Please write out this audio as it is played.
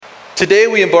Today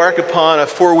we embark upon a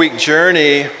 4-week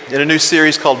journey in a new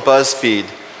series called BuzzFeed.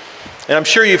 And I'm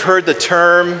sure you've heard the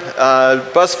term.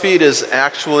 BuzzFeed is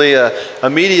actually a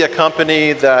media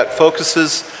company that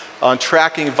focuses on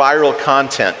tracking viral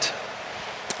content.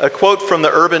 A quote from the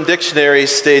Urban Dictionary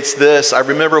states this: "I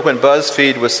remember when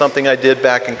BuzzFeed was something I did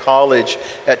back in college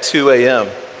at 2 a.m.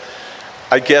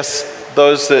 I guess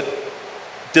those that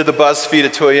did the BuzzFeed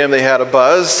at 2 a.m., they had a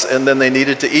buzz, and then they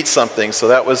needed to eat something. So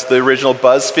that was the original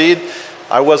BuzzFeed.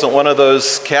 I wasn't one of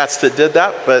those cats that did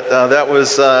that, but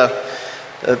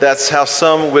that's how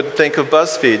some would think of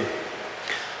BuzzFeed.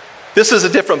 This is a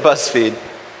different BuzzFeed.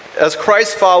 As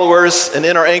Christ followers and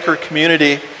in our Anchor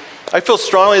community, I feel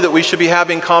strongly that we should be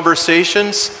having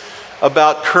conversations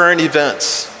about current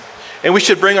events. And we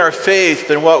should bring our faith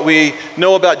and what we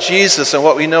know about Jesus and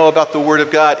what we know about the Word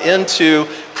of God into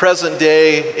present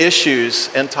day issues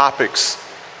and topics.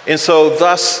 And so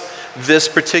thus, this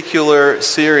particular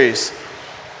series.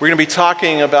 We're going to be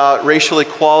talking about racial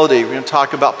equality. We're going to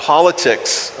talk about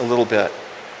politics a little bit.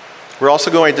 We're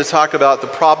also going to talk about the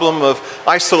problem of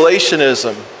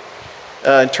isolationism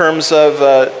in terms of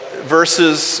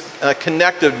versus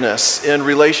connectiveness in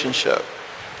relationship.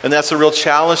 And that's a real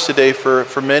challenge today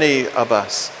for many of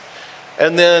us.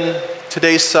 And then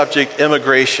today's subject,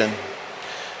 immigration.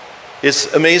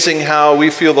 It's amazing how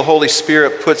we feel the Holy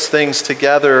Spirit puts things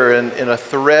together in a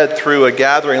thread through a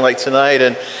gathering like tonight.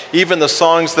 And even the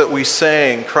songs that we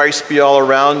sang, Christ Be All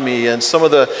Around Me, and some of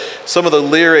the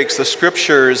lyrics, the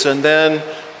scriptures, and then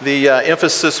the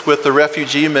emphasis with the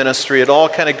refugee ministry, it all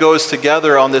kind of goes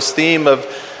together on this theme of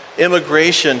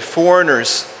immigration,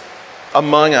 foreigners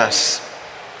among us.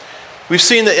 We've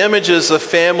seen the images of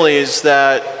families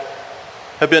that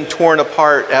have been torn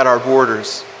apart at our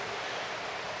borders.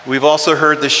 We've also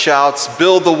heard the shouts,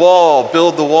 "Build the wall,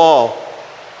 build the wall."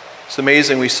 It's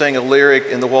amazing, we sang a lyric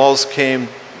and the walls came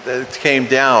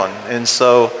down. And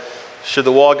so, should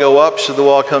the wall go up? Should the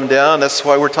wall come down? That's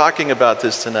why we're talking about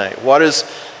this tonight. What does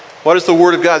the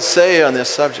Word of God say on this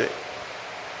subject?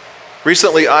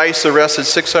 Recently, ICE arrested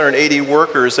 680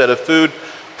 workers at a food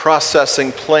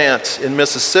processing plant in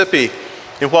Mississippi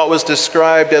in what was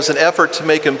described as an effort to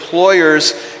make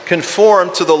employers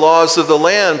conform to the laws of the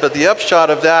land. But the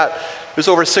upshot of that was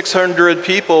over 600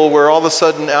 people were all of a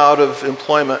sudden out of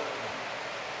employment.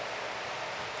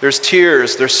 There's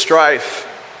tears, there's strife,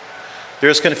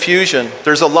 there's confusion.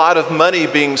 There's a lot of money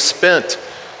being spent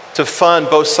to fund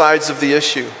both sides of the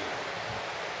issue.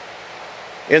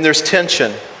 And there's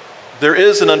tension. There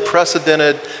is an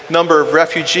unprecedented number of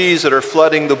refugees that are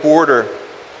flooding the border.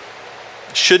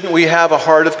 Shouldn't we have a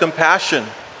heart of compassion?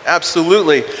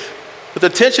 Absolutely. But the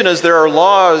tension is there are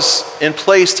laws in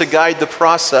place to guide the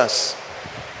process,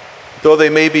 though they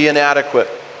may be inadequate.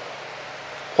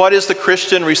 What is the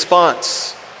Christian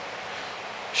response?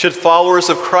 Should followers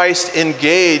of Christ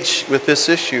engage with this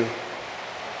issue?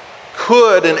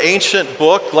 Could an ancient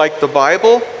book like the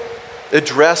Bible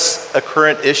address a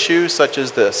current issue such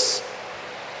as this?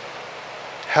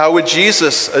 How would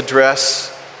Jesus address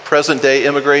present-day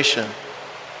immigration?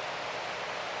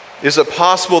 Is it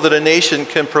possible that a nation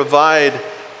can provide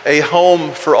a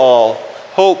home for all,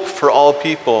 hope for all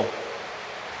people?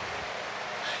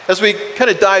 As we kind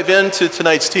of dive into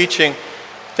tonight's teaching,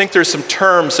 I think there's some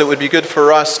terms that would be good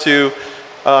for us to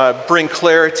bring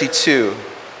clarity to.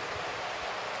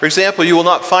 For example, you will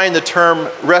not find the term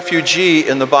refugee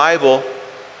in the Bible,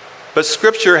 but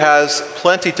Scripture has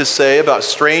plenty to say about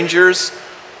strangers,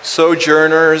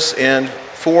 sojourners, and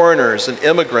foreigners and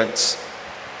immigrants.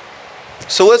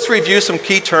 So let's review some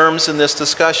key terms in this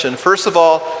discussion. First of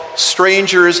all,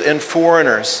 strangers and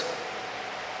foreigners.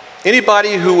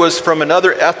 Anybody who was from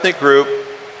another ethnic group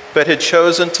but had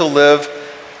chosen to live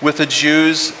with the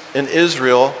Jews in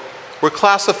Israel were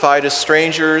classified as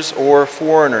strangers or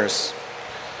foreigners.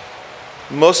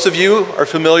 Most of you are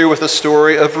familiar with the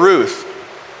story of Ruth,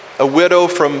 a widow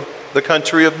from the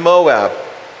country of Moab,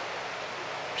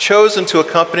 chosen to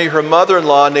accompany her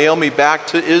mother-in-law Naomi back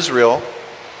to Israel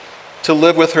to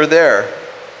live with her there.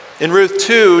 In Ruth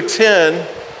 2:10,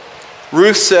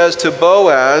 Ruth says to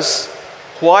Boaz,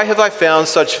 "Why have I found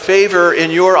such favor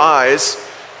in your eyes,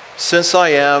 since I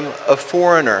am a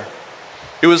foreigner?"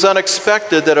 It was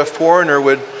unexpected that a foreigner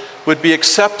would be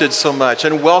accepted so much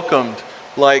and welcomed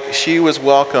like she was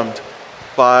welcomed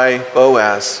by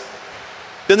Boaz.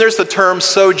 Then there's the term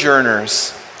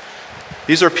sojourners.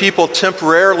 These are people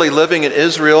temporarily living in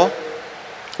Israel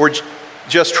or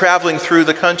just traveling through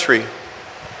the country.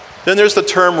 Then there's the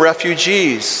term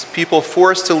refugees, people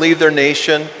forced to leave their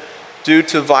nation due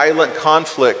to violent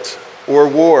conflict or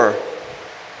war.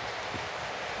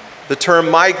 The term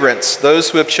migrants,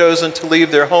 those who have chosen to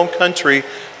leave their home country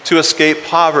to escape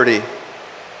poverty.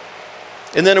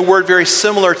 And then a word very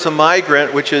similar to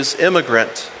migrant, which is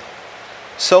immigrant.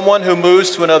 Someone who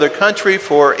moves to another country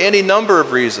for any number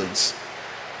of reasons.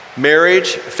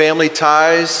 Marriage, family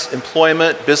ties,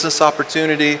 employment, business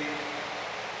opportunity.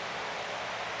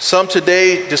 Some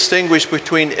today distinguish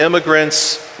between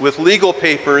immigrants with legal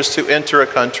papers to enter a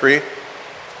country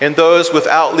and those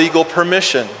without legal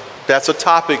permission. That's a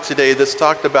topic today that's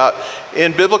talked about.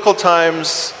 In biblical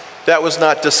times, that was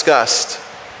not discussed.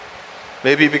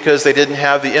 Maybe because they didn't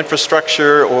have the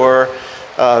infrastructure or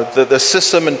the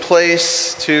system in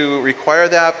place to require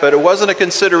that, but it wasn't a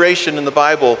consideration in the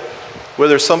Bible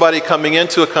whether somebody coming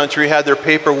into a country had their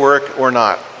paperwork or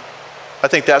not. I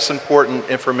think that's important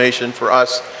information for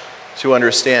us to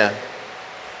understand.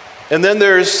 And then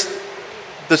there's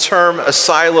the term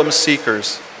asylum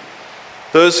seekers,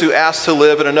 those who ask to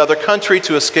live in another country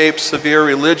to escape severe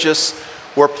religious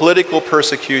or political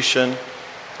persecution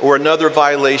or another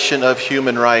violation of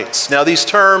human rights. Now, these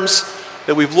terms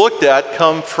that we've looked at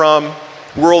come from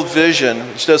World Vision,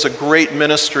 which does a great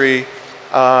ministry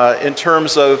in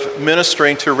terms of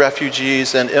ministering to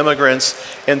refugees and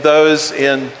immigrants and those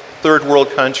in third world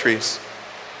countries.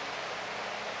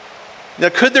 Now,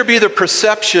 could there be the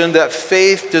perception that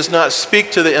faith does not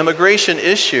speak to the immigration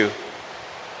issue?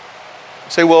 You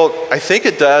say, well, I think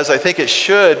it does. I think it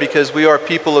should, because we are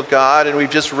people of God and we've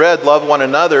just read love one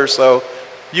another. So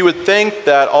you would think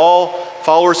that all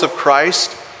followers of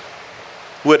Christ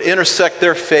would intersect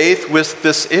their faith with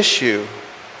this issue.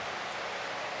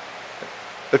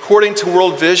 According to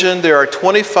World Vision, there are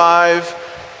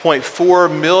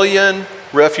 25.4 million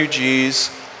refugees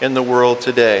in the world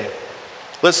today.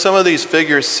 Let some of these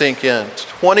figures sink in.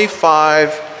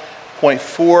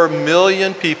 25.4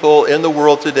 million people in the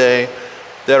world today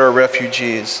that are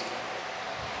refugees.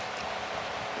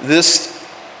 This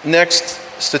next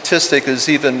statistic is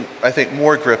even, I think,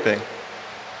 more gripping.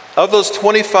 Of those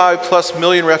 25 plus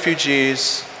million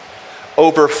refugees,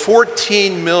 over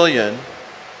 14 million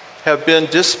have been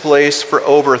displaced for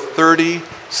over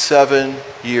 37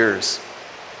 years.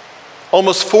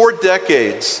 Almost 4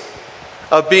 decades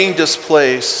of being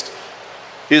displaced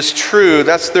is true.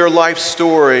 That's their life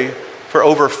story for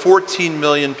over 14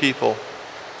 million people.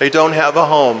 They don't have a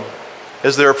home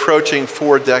as they're approaching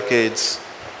 4 decades.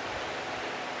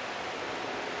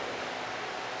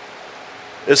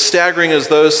 As staggering as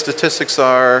those statistics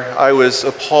are, I was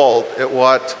appalled at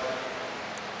what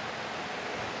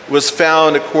was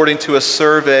found according to a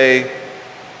survey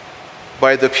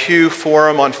by the Pew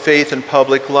Forum on Faith and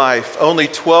Public Life. Only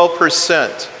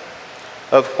 12%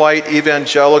 of white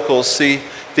evangelicals see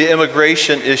the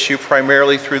immigration issue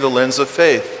primarily through the lens of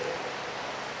faith.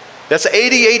 That's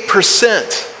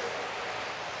 88%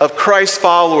 of Christ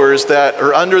followers that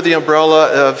are under the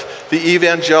umbrella of the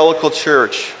evangelical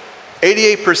church.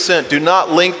 88% do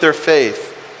not link their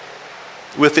faith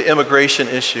with the immigration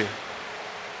issue.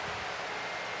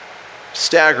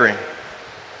 Staggering.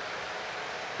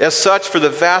 As such, for the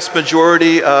vast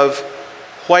majority of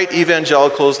white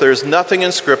evangelicals, there is nothing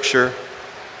in Scripture,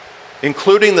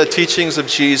 including the teachings of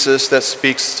Jesus, that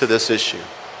speaks to this issue.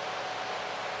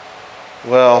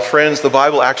 Well, friends, the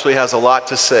Bible actually has a lot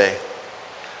to say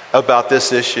about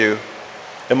this issue.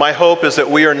 And my hope is that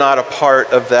we are not a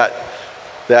part of that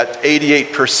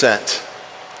 88%.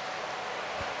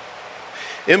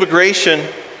 Immigration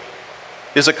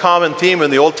is a common theme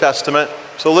in the Old Testament.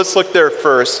 So let's look there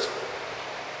first.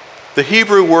 The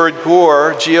Hebrew word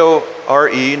gor,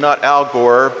 G-O-R-E, not Al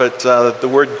Gore, but the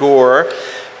word gor,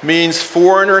 means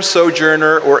foreigner,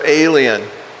 sojourner, or alien.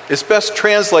 It's best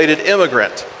translated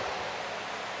immigrant.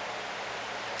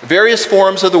 Various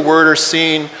forms of the word are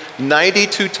seen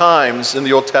 92 times in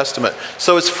the Old Testament.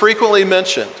 So it's frequently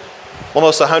mentioned,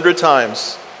 almost 100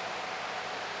 times.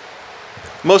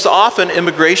 Most often,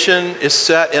 immigration is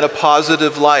set in a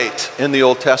positive light in the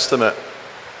Old Testament.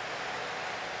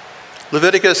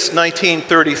 Leviticus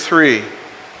 19:33.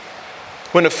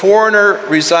 When a foreigner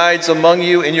resides among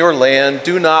you in your land,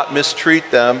 do not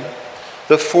mistreat them.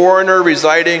 The foreigner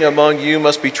residing among you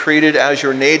must be treated as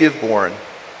your native born.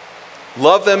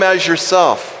 Love them as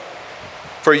yourself,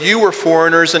 for you were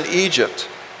foreigners in Egypt.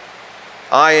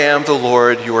 I am the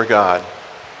Lord your God.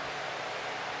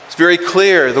 It's very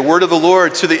clear, the word of the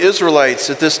Lord to the Israelites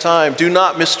at this time: do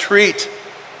not mistreat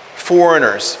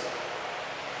foreigners.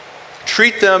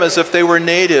 Treat them as if they were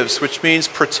natives, which means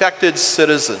protected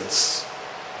citizens.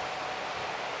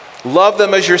 Love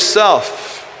them as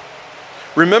yourself.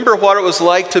 Remember what it was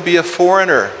like to be a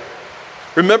foreigner.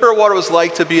 Remember what it was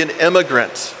like to be an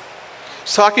immigrant.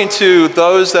 He's talking to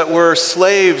those that were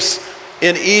slaves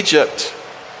in Egypt,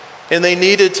 and they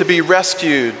needed to be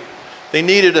rescued. They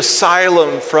needed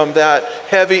asylum from that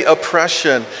heavy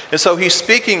oppression. And so he's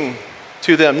speaking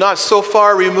to them, not so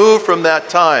far removed from that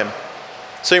time,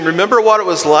 saying, remember what it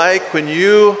was like when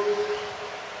you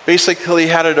basically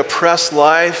had an oppressed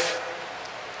life?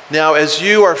 Now, as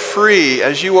you are free,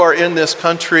 as you are in this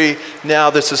country now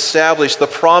that's established, the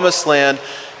promised land,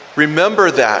 remember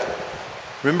that.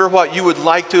 Remember what you would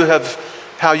like to have,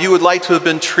 how you would like to have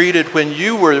been treated when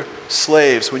you were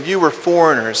slaves, when you were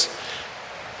foreigners,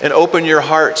 and open your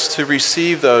hearts to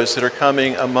receive those that are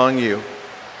coming among you.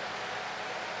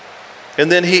 And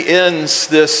then he ends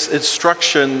this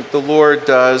instruction, the Lord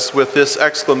does, with this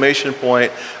exclamation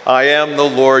point, I am the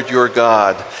Lord your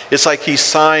God. It's like he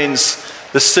signs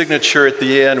the signature at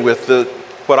the end with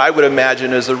what I would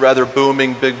imagine is a rather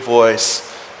booming big voice,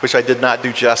 which I did not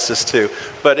do justice to.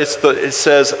 But it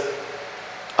says,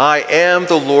 I am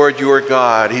the Lord your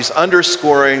God. He's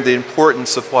underscoring the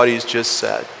importance of what he's just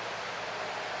said.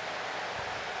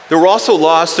 There were also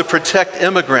laws to protect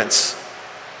immigrants.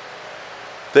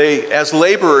 They, as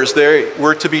laborers, they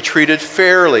were to be treated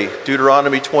fairly,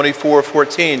 Deuteronomy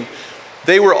 24:14.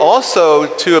 They were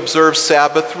also to observe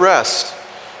Sabbath rest.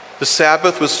 The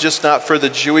Sabbath was just not for the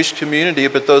Jewish community,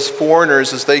 but those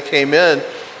foreigners, as they came in,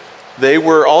 they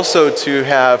were also to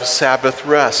have Sabbath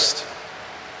rest.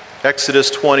 Exodus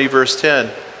 20, verse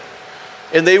 10.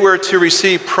 And they were to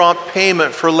receive prompt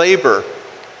payment for labor.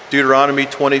 Deuteronomy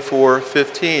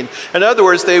 24:15. In other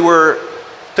words, they were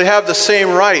to have the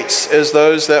same rights as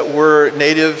those that were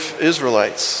native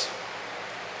Israelites.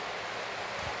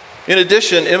 In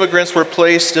addition, immigrants were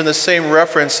placed in the same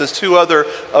reference as two other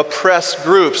oppressed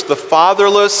groups, the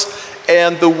fatherless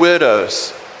and the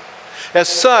widows. As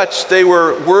such, they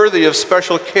were worthy of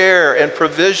special care and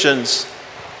provisions.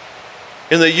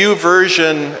 In the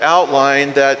YouVersion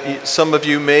outline that some of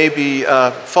you may be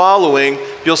following,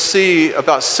 you'll see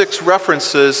about 6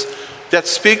 references that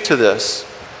speak to this.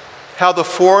 How the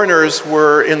foreigners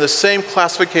were in the same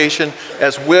classification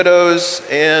as widows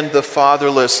and the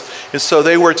fatherless. And so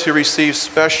they were to receive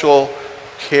special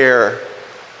care.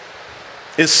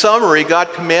 In summary,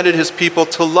 God commanded his people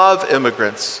to love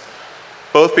immigrants,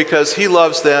 both because he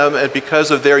loves them and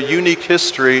because of their unique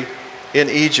history in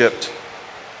Egypt.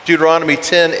 Deuteronomy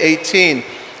 10:18,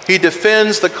 he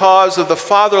defends the cause of the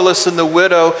fatherless and the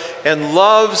widow and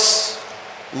loves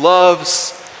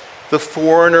the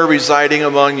foreigner residing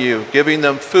among you, giving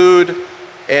them food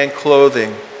and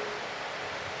clothing.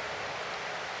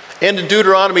 And in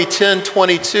Deuteronomy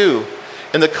 10:22,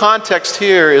 and the context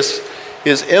here is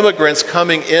immigrants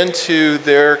coming into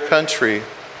their country.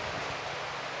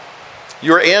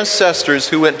 Your ancestors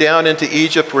who went down into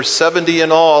Egypt were 70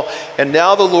 in all, and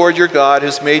now the Lord your God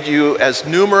has made you as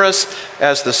numerous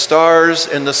as the stars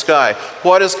in the sky.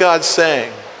 What is God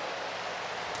saying?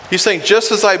 He's saying,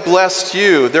 just as I blessed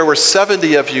you, there were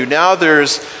 70 of you, now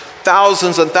there's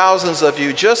thousands and thousands of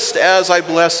you. Just as I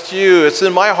blessed you, it's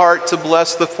in my heart to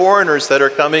bless the foreigners that are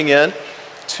coming in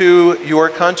to your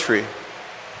country.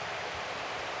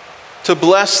 To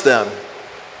bless them.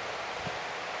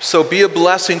 So be a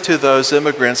blessing to those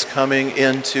immigrants coming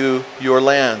into your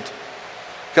land.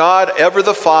 God, ever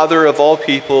the Father of all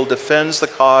people, defends the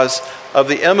cause of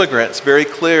the immigrants, very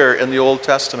clear in the Old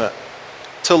Testament.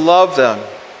 To love them.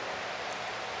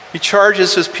 He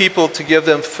charges his people to give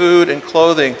them food and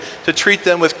clothing, to treat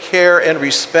them with care and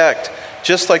respect,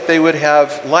 just like they would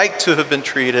have liked to have been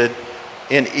treated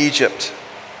in Egypt.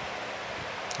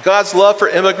 God's love for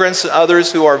immigrants and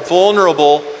others who are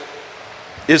vulnerable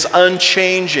is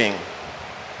unchanging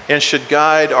and should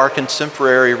guide our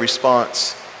contemporary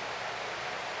response.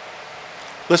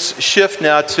 Let's shift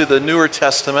now to the Newer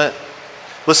Testament.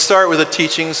 Let's start with the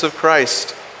teachings of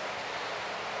Christ.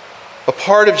 A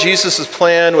part of Jesus'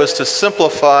 plan was to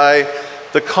simplify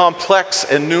the complex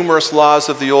and numerous laws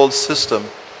of the old system.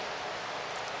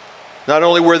 Not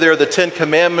only were there the 10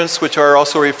 Commandments, which are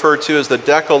also referred to as the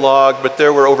Decalogue, but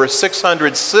there were over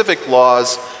 600 civic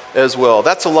laws as well.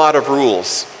 That's a lot of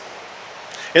rules.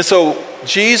 And so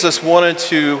Jesus wanted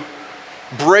to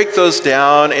break those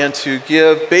down and to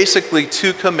give basically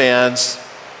 2 commands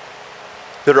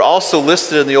that are also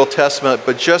listed in the Old Testament,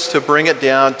 but just to bring it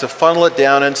down, to funnel it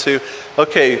down into,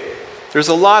 okay, there's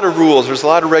a lot of rules, there's a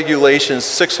lot of regulations,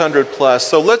 600 plus,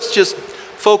 so let's just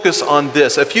focus on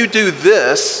this. If you do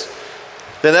this,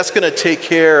 then that's going to take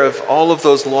care of all of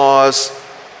those laws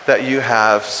that you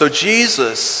have. So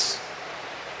Jesus,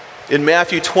 in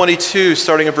Matthew 22,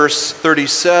 starting in verse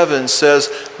 37, says,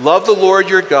 love the Lord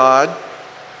your God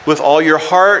with all your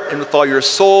heart and with all your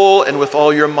soul and with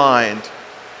all your mind.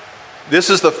 This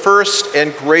is the first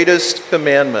and greatest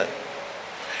commandment.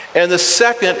 And the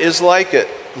second is like it.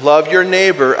 Love your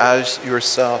neighbor as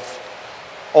yourself.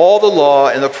 All the law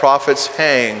and the prophets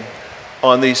hang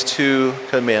on these two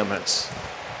commandments.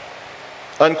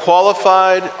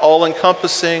 Unqualified,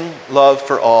 all-encompassing love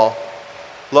for all.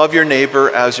 Love your neighbor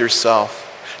as yourself.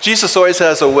 Jesus always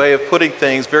has a way of putting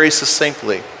things very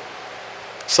succinctly.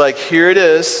 It's like, here it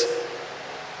is.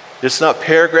 It's not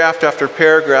paragraph after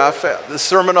paragraph. The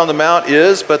Sermon on the Mount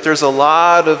is, but there's a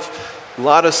lot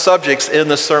of subjects in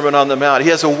the Sermon on the Mount. He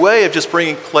has a way of just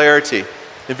bringing clarity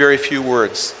in very few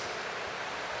words.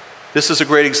 This is a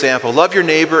great example. Love your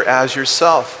neighbor as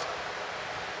yourself.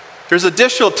 There's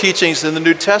additional teachings in the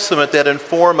New Testament that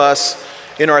inform us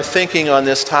in our thinking on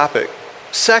this topic.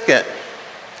 Second,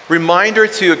 reminder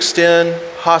to extend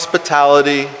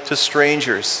hospitality to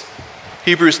strangers.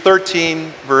 Hebrews 13,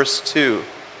 verse 2.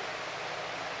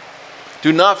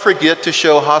 Do not forget to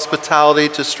show hospitality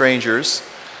to strangers,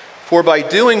 for by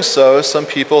doing so, some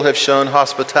people have shown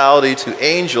hospitality to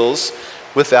angels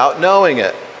without knowing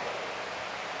it.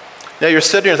 Now you're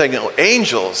sitting here thinking, oh,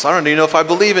 angels? I don't even know if I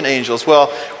believe in angels.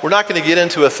 Well, we're not going to get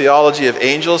into a theology of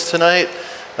angels tonight.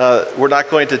 We're not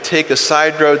going to take a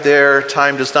side road there.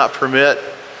 Time does not permit.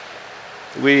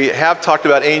 We have talked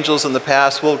about angels in the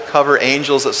past. We'll cover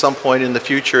angels at some point in the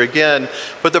future again.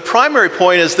 But the primary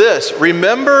point is this: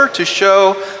 remember to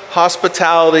show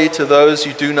hospitality to those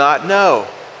you do not know.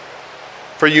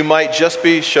 For you might just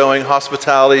be showing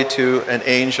hospitality to an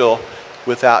angel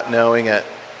without knowing it.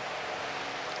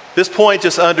 This point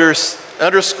just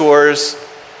underscores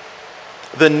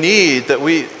the need that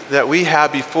we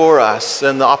have before us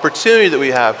and the opportunity that we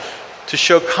have to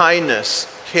show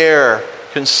kindness, care,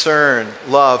 concern,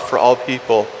 love for all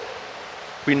people.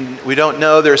 We don't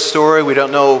know their story, we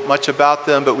don't know much about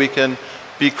them, but we can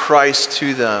be Christ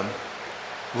to them,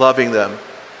 loving them.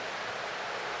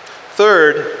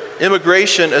 Third,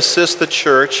 immigration assists the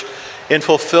church in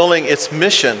fulfilling its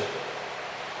mission.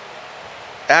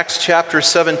 Acts chapter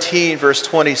 17, verse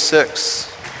 26.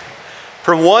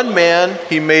 From one man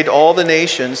he made all the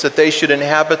nations that they should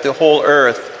inhabit the whole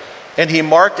earth, and he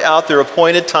marked out their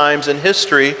appointed times in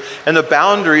history and the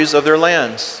boundaries of their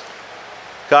lands.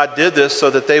 God did this so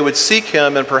that they would seek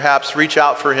him and perhaps reach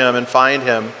out for him and find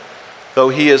him, though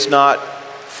he is not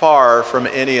far from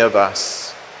any of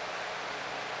us.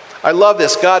 I love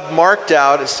this. God marked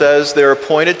out, it says, their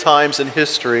appointed times in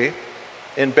history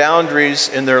and boundaries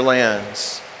in their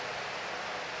lands.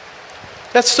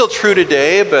 That's still true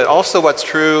today, but also what's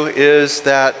true is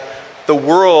that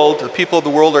the people of the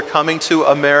world are coming to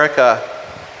America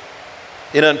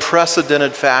in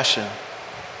unprecedented fashion.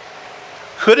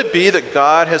 Could it be that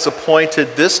God has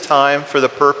appointed this time for the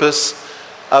purpose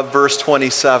of verse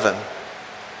 27?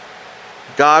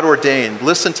 God ordained.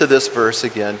 Listen to this verse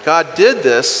again. God did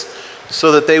this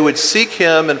so that they would seek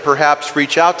him and perhaps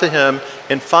reach out to him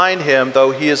and find him,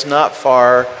 though he is not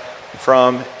far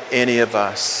from any of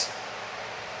us.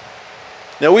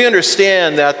 Now, we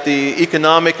understand that the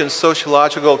economic and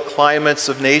sociological climates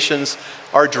of nations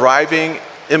are driving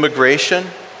immigration.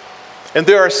 And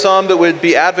there are some that would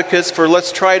be advocates for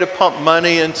let's try to pump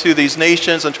money into these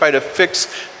nations and try to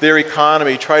fix their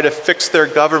economy, try to fix their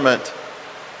government.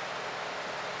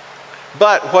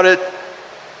 But what it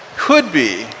could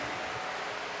be,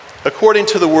 according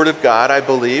to the Word of God, I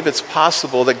believe it's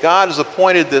possible that God has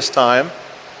appointed this time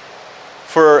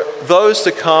for those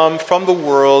to come from the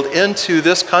world into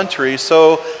this country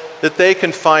so that they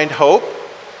can find hope,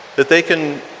 that they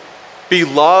can be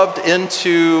loved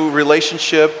into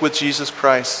relationship with Jesus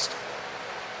Christ.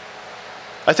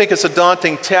 I think it's a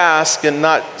daunting task and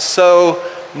not so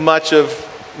much of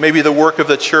maybe the work of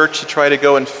the church to try to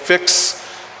go and fix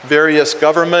various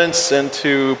governments and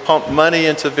to pump money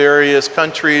into various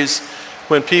countries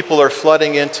when people are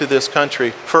flooding into this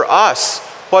country. For us,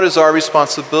 what is our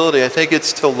responsibility? I think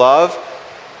it's to love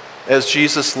as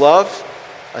Jesus loved.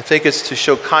 I think it's to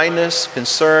show kindness,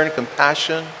 concern,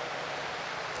 compassion.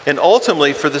 And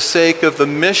ultimately, for the sake of the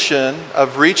mission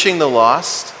of reaching the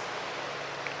lost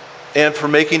and for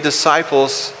making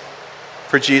disciples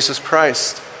for Jesus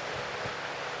Christ.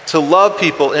 To love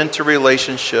people into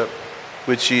relationship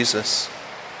with Jesus.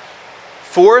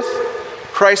 Fourth,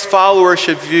 Christ's followers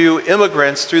should view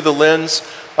immigrants through the lens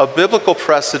of biblical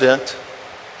precedent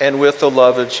and with the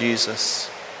love of Jesus.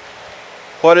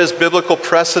 What is biblical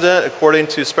precedent according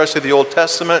to especially the Old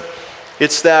Testament?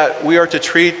 It's that we are to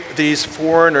treat these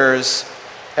foreigners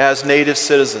as native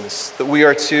citizens, that we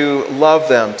are to love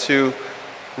them, to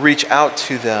reach out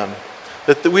to them,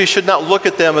 that we should not look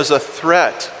at them as a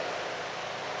threat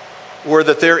or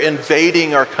that they're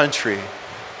invading our country.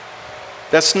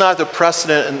 That's not the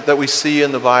precedent that we see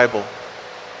in the Bible,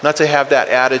 not to have that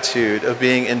attitude of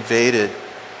being invaded.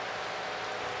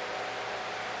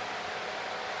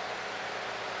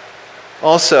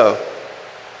 Also,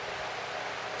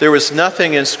 there was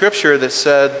nothing in Scripture that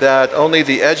said that only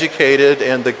the educated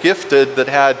and the gifted that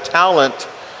had talent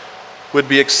would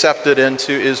be accepted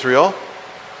into Israel.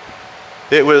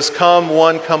 It was come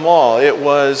one, come all. It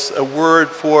was a word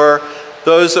for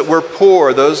those that were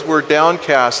poor, those were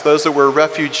downcast, those that were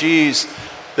refugees,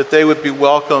 that they would be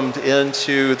welcomed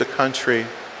into the country.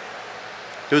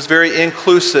 It was very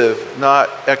inclusive, not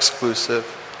exclusive,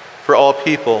 for all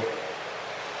people.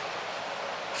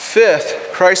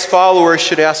 Fifth, Christ's followers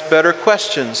should ask better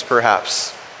questions,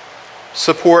 perhaps.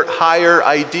 Support higher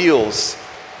ideals.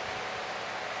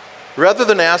 Rather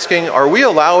than asking, are we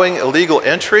allowing illegal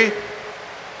entry?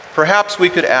 Perhaps we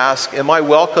could ask, am I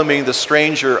welcoming the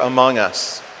stranger among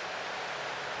us?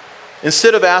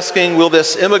 Instead of asking, will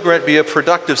this immigrant be a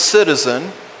productive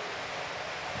citizen?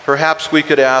 Perhaps we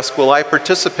could ask, will I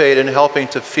participate in helping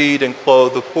to feed and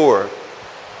clothe the poor?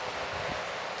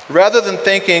 Rather than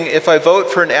thinking, if I vote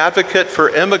for an advocate for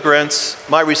immigrants,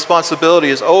 my responsibility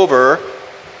is over,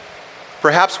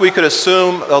 perhaps we could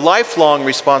assume a lifelong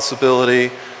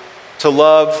responsibility to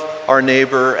love our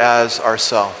neighbor as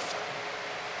ourselves.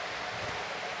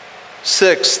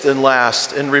 Sixth and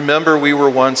last, and remember we were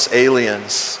once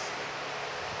aliens.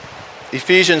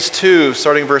 Ephesians 2,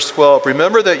 starting verse 12,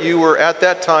 remember that you were at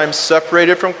that time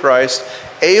separated from Christ,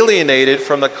 alienated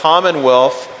from the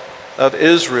commonwealth of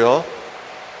Israel,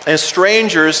 and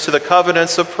strangers to the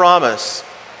covenants of promise,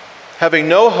 having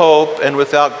no hope and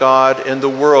without God in the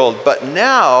world. But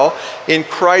now, in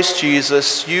Christ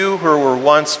Jesus, you who were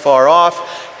once far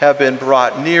off have been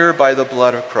brought near by the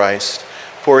blood of Christ.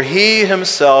 For he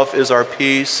himself is our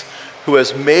peace, who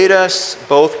has made us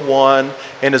both one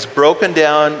and has broken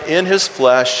down in his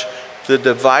flesh the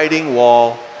dividing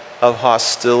wall of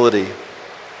hostility.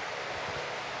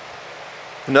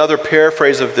 Another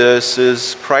paraphrase of this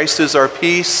is, Christ is our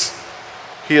peace,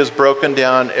 he has broken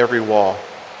down every wall.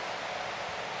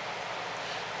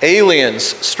 Aliens,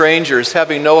 strangers,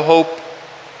 having no hope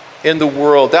in the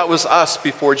world, that was us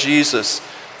before Jesus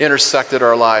intersected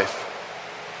our life.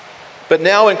 But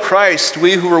now in Christ,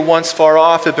 we who were once far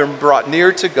off have been brought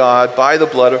near to God by the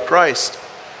blood of Christ.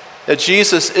 That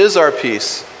Jesus is our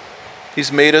peace. He's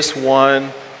made us one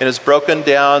and has broken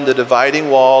down the dividing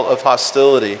wall of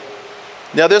hostility.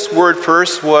 Now this word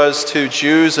first was to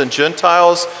Jews and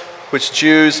Gentiles, which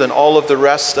Jews and all of the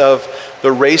rest of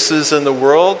the races in the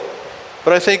world.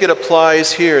 But I think it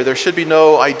applies here. There should be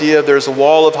no idea there's a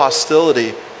wall of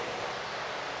hostility.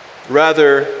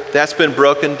 Rather, that's been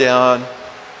broken down,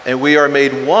 and we are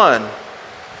made one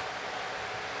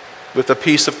with the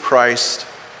peace of Christ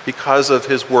because of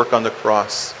his work on the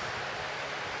cross.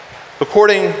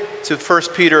 According to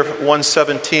 1 Peter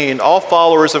 1:17, all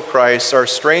followers of Christ are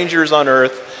strangers on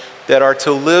earth that are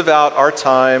to live out our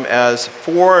time as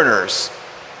foreigners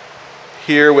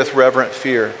here with reverent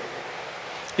fear.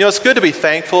 You know, it's good to be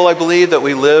thankful, I believe, that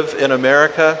we live in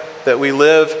America, that we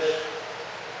live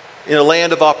in a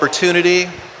land of opportunity,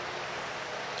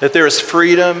 that there is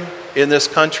freedom in this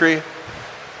country.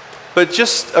 But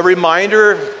just a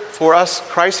reminder for us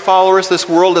Christ followers, this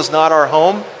world is not our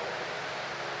home.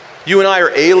 You and I are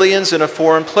aliens in a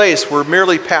foreign place. We're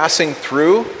merely passing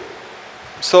through.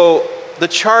 So the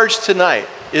charge tonight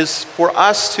is for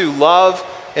us to love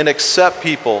and accept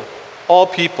people, all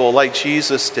people, like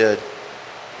Jesus did.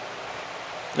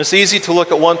 It's easy to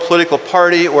look at one political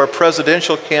party or a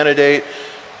presidential candidate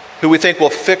who we think will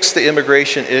fix the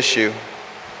immigration issue.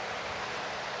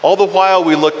 All the while,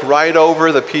 we look right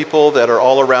over the people that are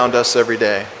all around us every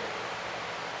day.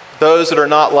 Those that are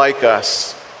not like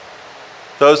us.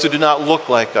 Those who do not look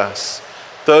like us.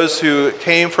 Those who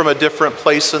came from a different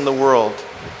place in the world.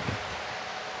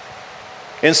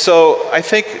 And so I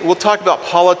think we'll talk about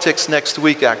politics next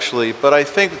week, actually. But I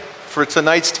think for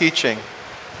tonight's teaching,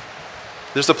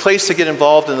 there's a place to get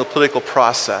involved in the political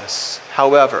process.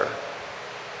 However,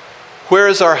 where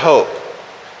is our hope?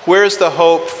 Where is the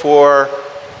hope for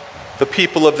the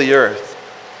people of the earth?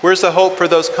 Where's the hope for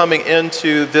those coming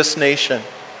into this nation?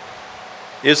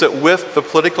 Is it with the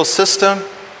political system?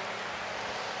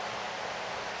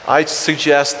 I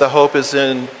suggest the hope is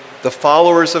in the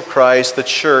followers of Christ, the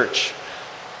church,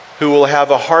 who will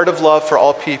have a heart of love for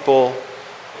all people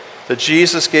that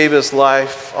Jesus gave his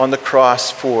life on the cross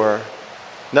for,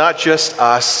 not just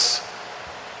us,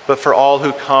 but for all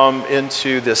who come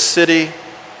into this city,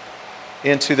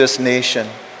 into this nation.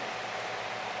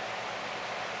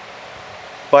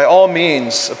 By all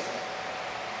means,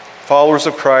 followers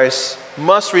of Christ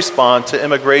must respond to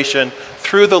immigration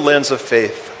through the lens of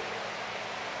faith.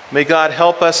 May God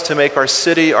help us to make our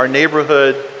city, our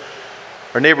neighborhoods,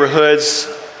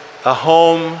 a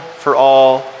home for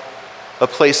all, a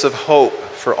place of hope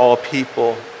for all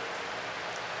people.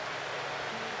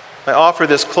 I offer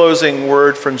this closing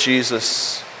word from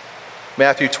Jesus,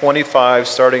 Matthew 25,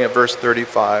 starting at verse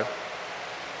 35.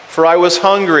 For I was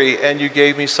hungry, and you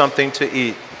gave me something to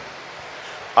eat.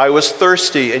 I was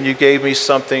thirsty, and you gave me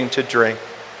something to drink.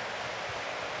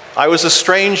 I was a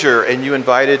stranger, and you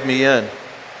invited me in.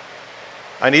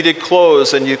 I needed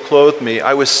clothes, and you clothed me.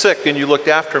 I was sick, and you looked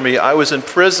after me. I was in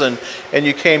prison, and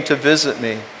you came to visit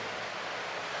me.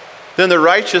 Then the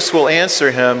righteous will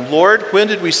answer him, Lord, when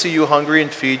did we see you hungry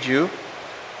and feed you,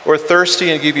 or thirsty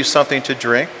and give you something to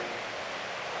drink?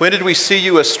 When did we see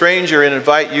you a stranger and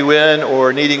invite you in,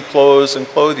 or needing clothes and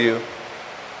clothe you?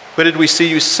 When did we see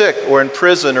you sick or in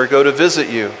prison or go to visit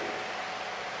you?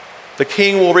 The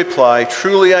king will reply,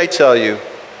 truly I tell you,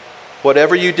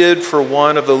 whatever you did for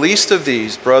one of the least of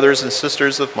these, brothers and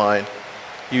sisters of mine,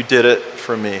 you did it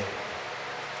for me.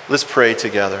 Let's pray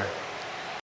together.